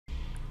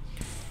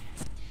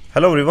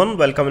Hello everyone,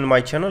 welcome in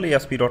my channel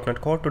ASP.NET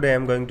Core. Today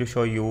I'm going to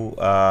show you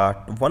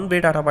one-way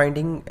data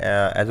binding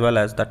as well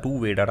as the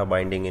two-way data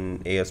binding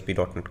in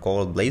ASP.NET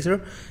Core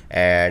Blazor.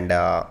 And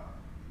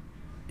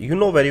you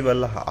know very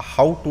well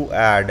how to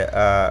add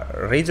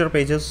Razor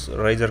pages,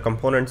 Razor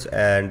components,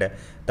 and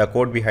the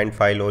code behind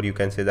file, or you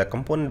can say the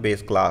component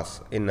based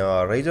class in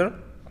Razor.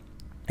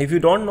 If you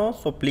don't know,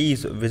 so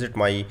please visit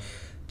my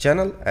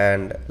channel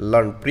and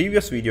learn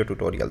previous video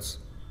tutorials.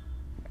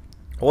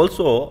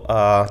 Also,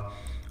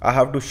 I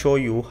have to show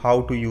you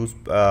how to use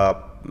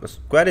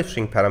query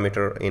string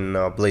parameter in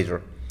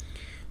Blazor.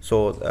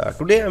 So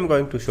today I'm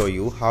going to show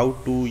you how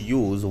to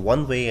use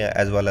one-way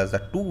as well as a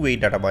two-way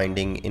data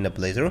binding in a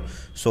Blazor.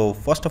 So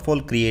first of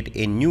all, create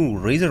a new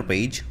Razor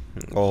page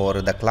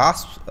or the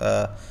class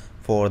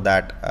for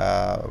that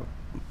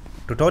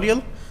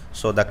tutorial.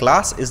 So the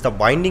class is the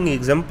binding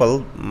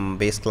example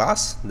base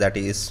class, that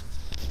is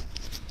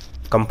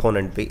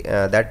component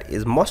that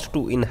is must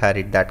to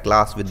inherit that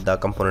class with the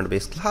component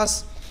based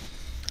class.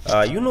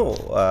 In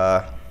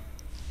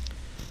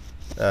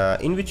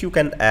which you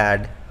can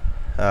add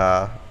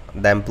the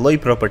employee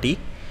property,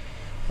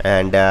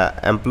 and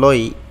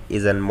employee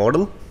is a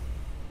model.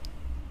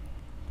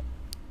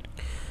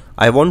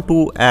 I want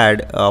to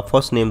add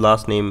first name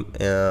last name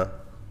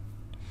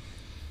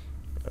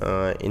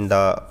in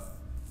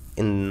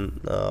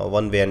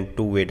one way and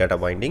two way data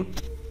binding.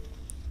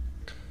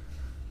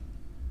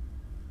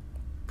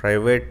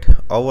 Private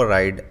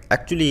override,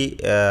 actually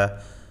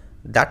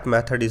that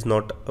method is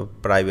not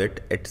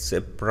private, it's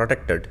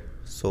protected,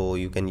 so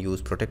you can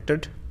use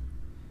protected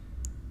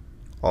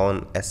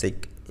on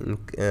async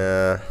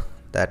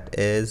that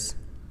is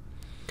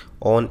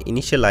on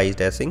initialized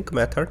async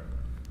method,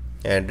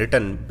 and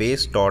return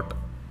base dot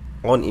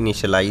on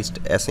initialized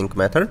async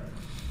method,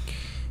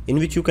 in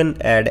which you can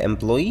add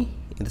employee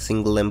in the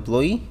single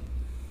employee,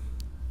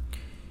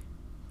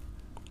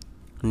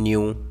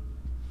 new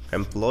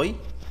employee,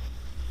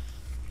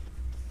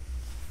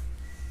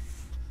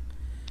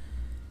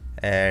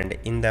 and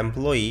in the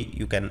employee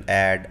you can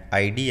add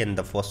ID and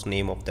the first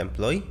name of the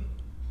employee.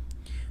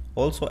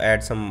 Also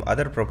add some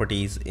other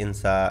properties in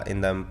the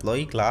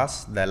employee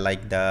class, that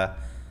like the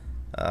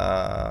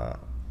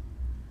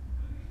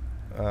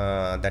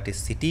that is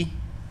city.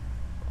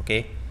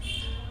 Okay,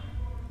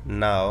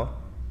 now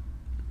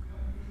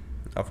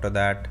after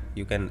that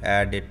you can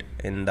add it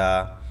in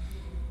the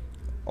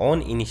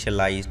on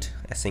initialized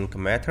async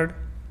method.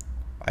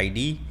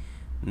 ID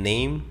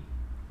name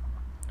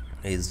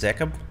is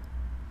Jacob,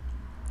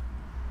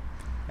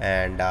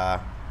 and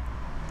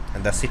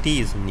the city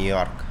is New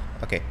York.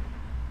 Okay,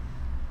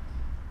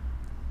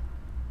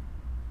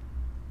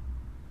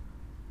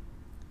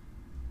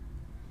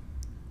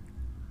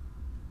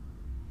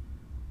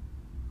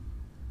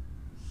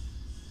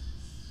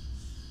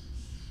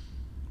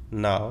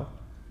 now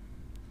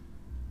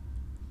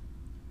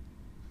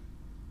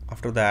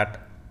after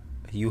that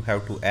you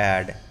have to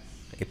add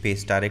a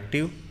paste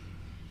directive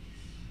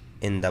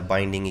in the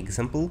binding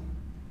example,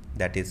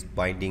 that is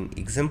binding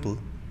example,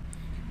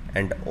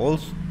 and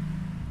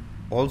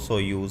also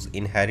use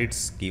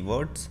inherits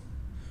keywords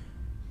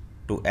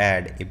to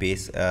add a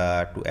base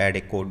to add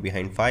a code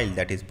behind file,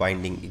 that is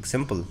binding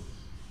example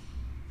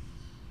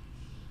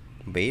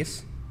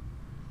base,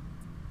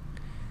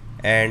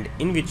 and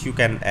in which you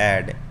can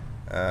add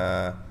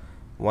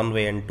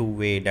one-way and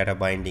two-way data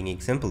binding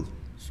example.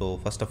 So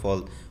first of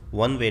all,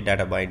 one-way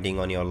data binding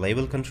on your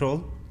label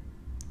control,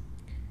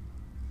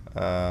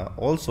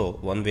 also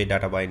one-way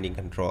data binding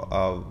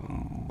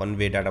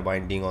one-way data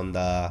binding on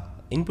the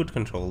input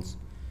controls.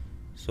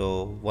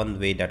 So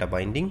one-way data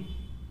binding,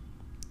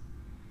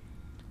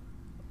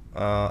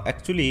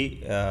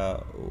 actually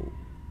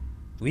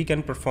we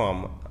can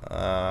perform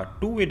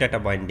two-way data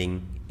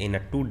binding in a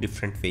two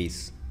different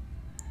ways,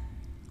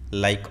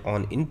 like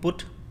on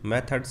input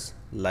methods,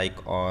 like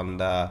on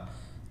the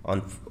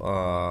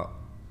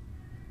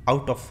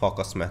out of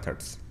focus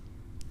methods.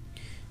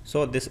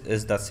 So this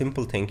is the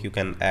simple thing, you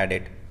can add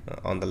it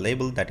on the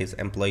label, that is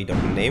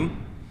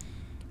employee.name,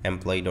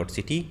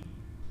 employee.city.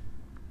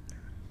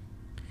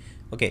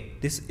 Okay,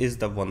 this is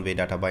the one-way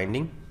data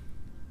binding.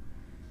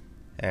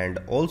 And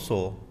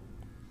also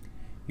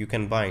you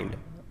can bind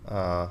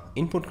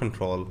input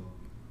control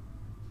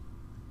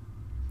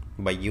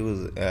by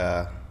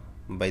the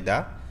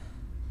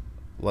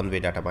one-way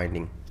data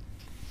binding.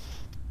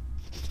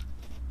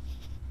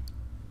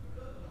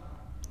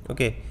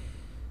 Okay,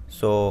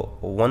 so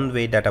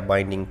one-way data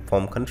binding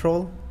form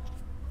control,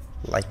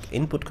 like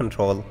input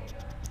control,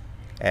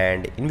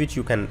 and in which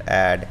you can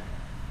add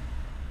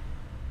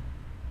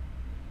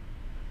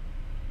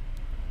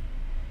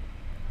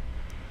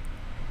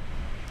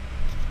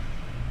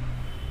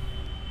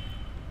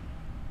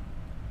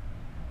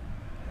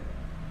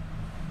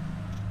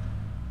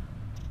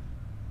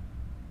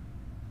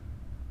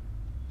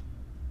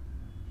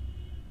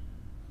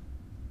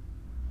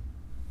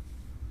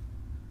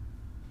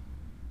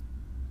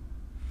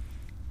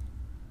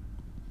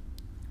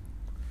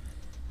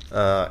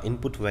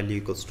input value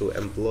equals to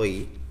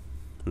employee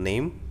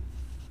name,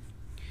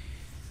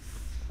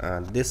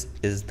 This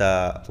is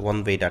the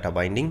one-way data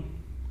binding,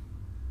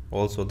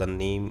 also the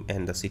name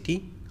and the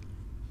city.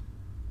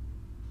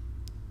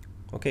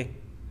 Okay,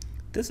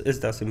 this is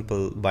the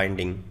simple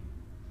binding.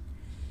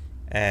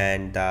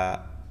 And the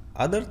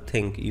other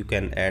thing you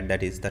can add,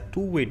 that is the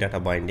two-way data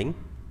binding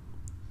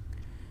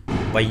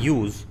by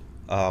use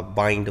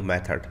bind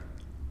method.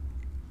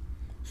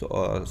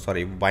 So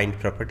sorry, bind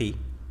property.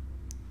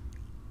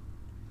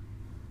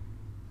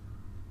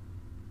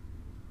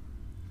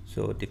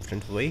 So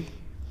different way,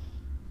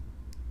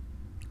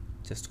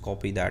 just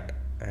copy that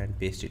and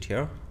paste it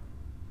here.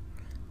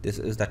 This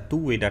is the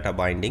two-way data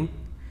binding,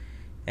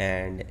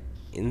 and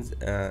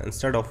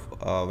instead of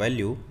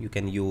value you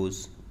can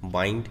use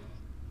bind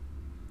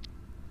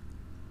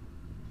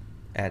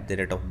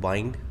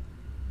 @bind.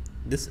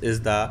 This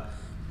is the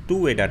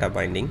two-way data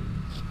binding.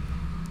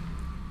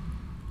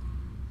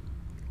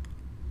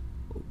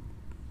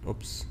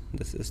 Oops,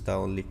 this is the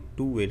only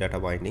two-way data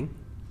binding.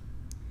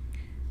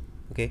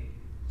 Okay,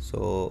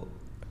 so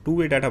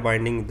two-way data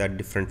binding, that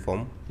different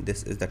form.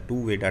 This is the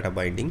two-way data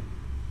binding.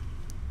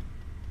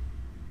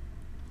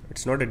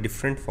 It's not a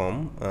different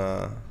form,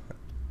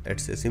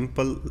 it's a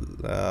simple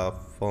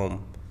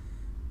form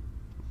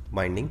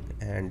binding,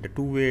 and the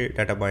two-way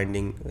data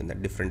binding in the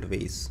different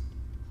ways.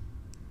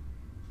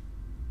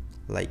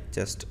 Like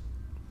just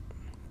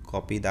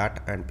copy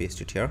that and paste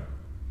it here.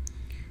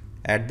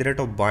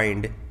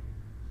 @bind,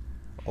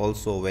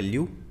 also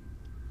value,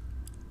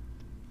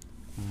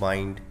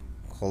 bind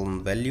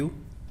 :value,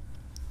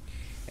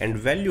 and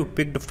value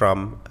picked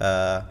from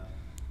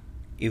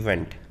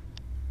event.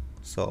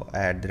 So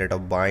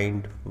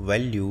 @bind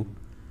value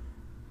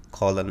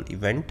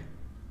 :event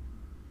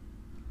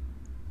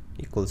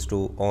equals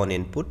to on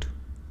input.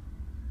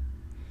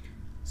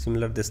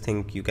 Similar this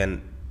thing you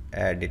can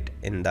add it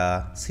in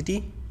the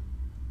city.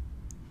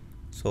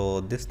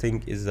 So this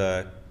thing is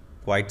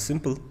quite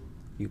simple.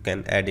 You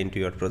can add into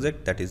your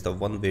project. That is the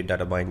one-way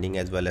data binding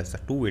as well as the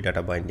two-way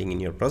data binding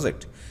in your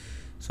project.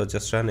 So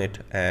just run it,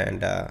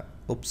 and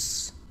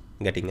oops,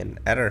 getting an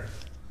error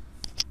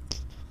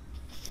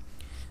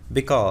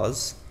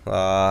because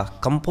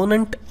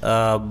component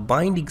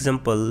bind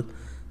example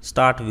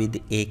start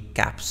with a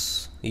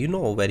caps. You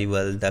know very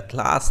well the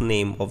class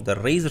name of the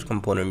Razor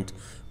component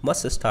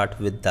must start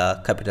with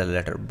the capital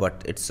letter,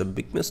 but it's a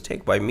big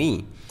mistake by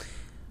me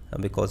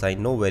because I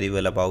know very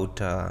well about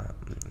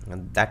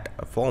that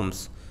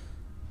forms.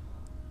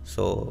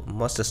 So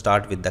must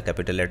start with the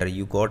capital letter.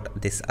 You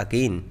got this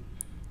again,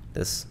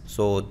 this.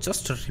 So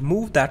just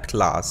remove that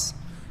class,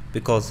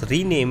 because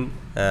rename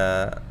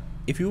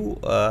if you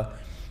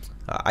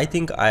I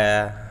think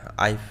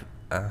I'm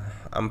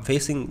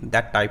facing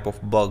that type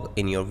of bug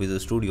in your Visual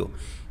Studio.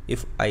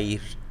 If I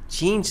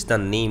change the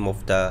name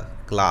of the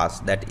class,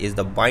 that is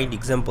the bind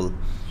example,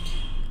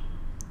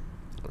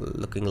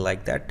 looking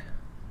like that,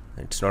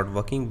 it's not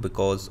working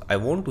because I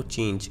want to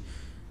change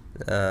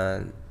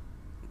the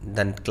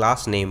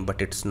class name,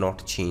 but it's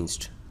not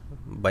changed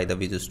by the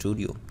Visual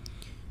Studio.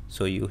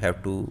 So you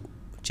have to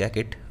check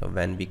it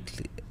when we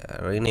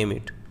rename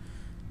it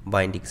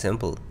bind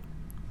example,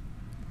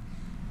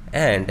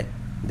 and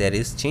there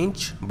is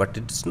change, but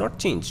it's not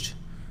changed.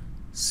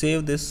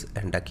 Save this,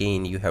 and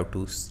again you have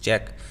to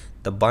check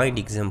the bind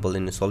example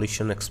in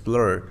Solution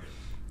Explorer.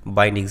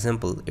 Bind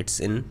example, it's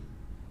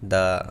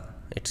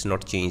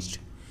not changed.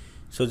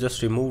 So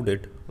just removed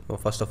it.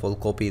 First of all,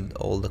 copy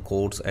all the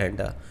codes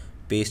and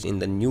paste in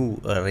the new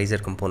Razor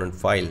component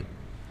file,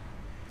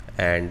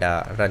 and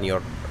run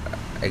your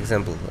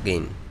example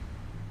again.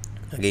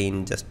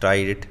 Just try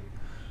it,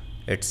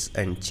 it's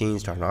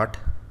changed or not,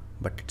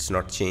 but it's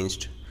not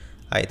changed,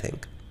 I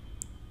think.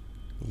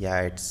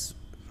 Yeah, it's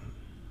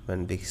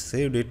when we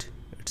saved it,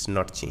 it's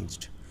not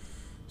changed.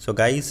 So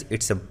guys,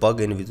 it's a bug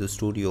in Visual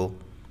Studio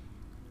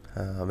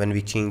when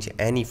we change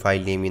any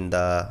file name in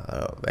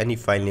the any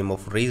file name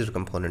of Razor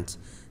components,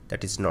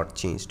 that is not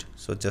changed.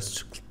 So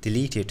just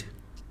delete it,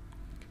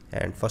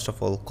 and first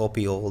of all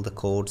copy all the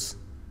codes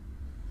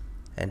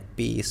and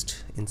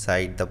paste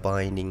inside the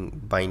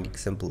bind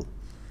example.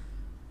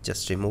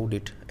 Just removed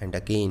it, and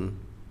again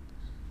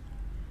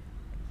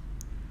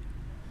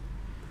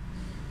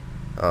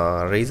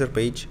Razor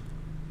page,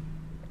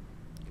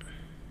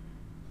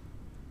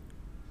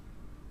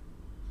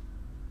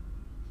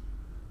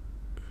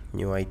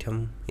 new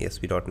item,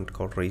 ASP.NET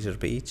called Razor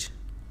page,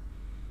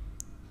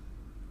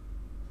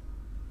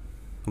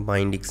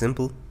 bind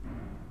example,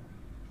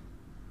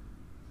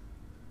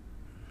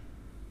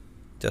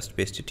 just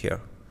paste it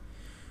here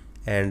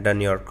and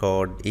run your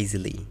code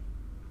easily.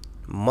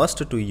 Must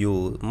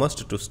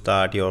to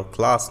start your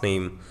class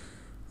name,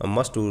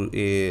 must to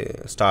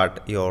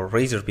start your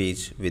Razor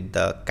page with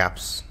the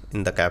caps,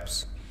 in the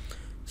caps.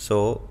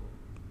 So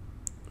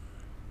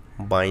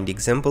bind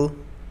example,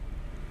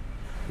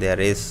 there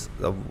is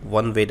the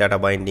one-way data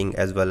binding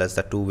as well as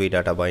the two-way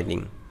data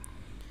binding.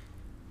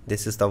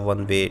 This is the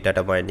one-way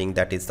data binding,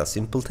 that is the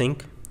simple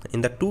thing.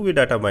 In the two-way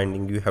data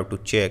binding, you have to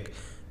check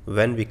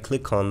when we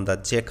click on the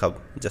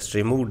Jacob, just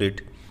removed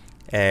it,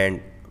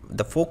 and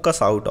the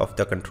focus out of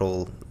the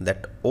control,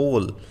 that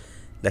all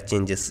the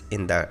changes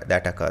in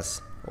that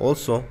occurs.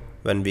 Also,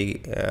 when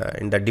we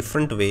in the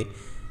different way,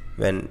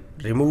 when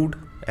removed,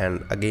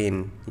 and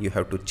again you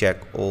have to check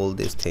all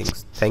these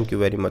things. Thank you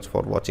very much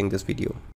for watching this video.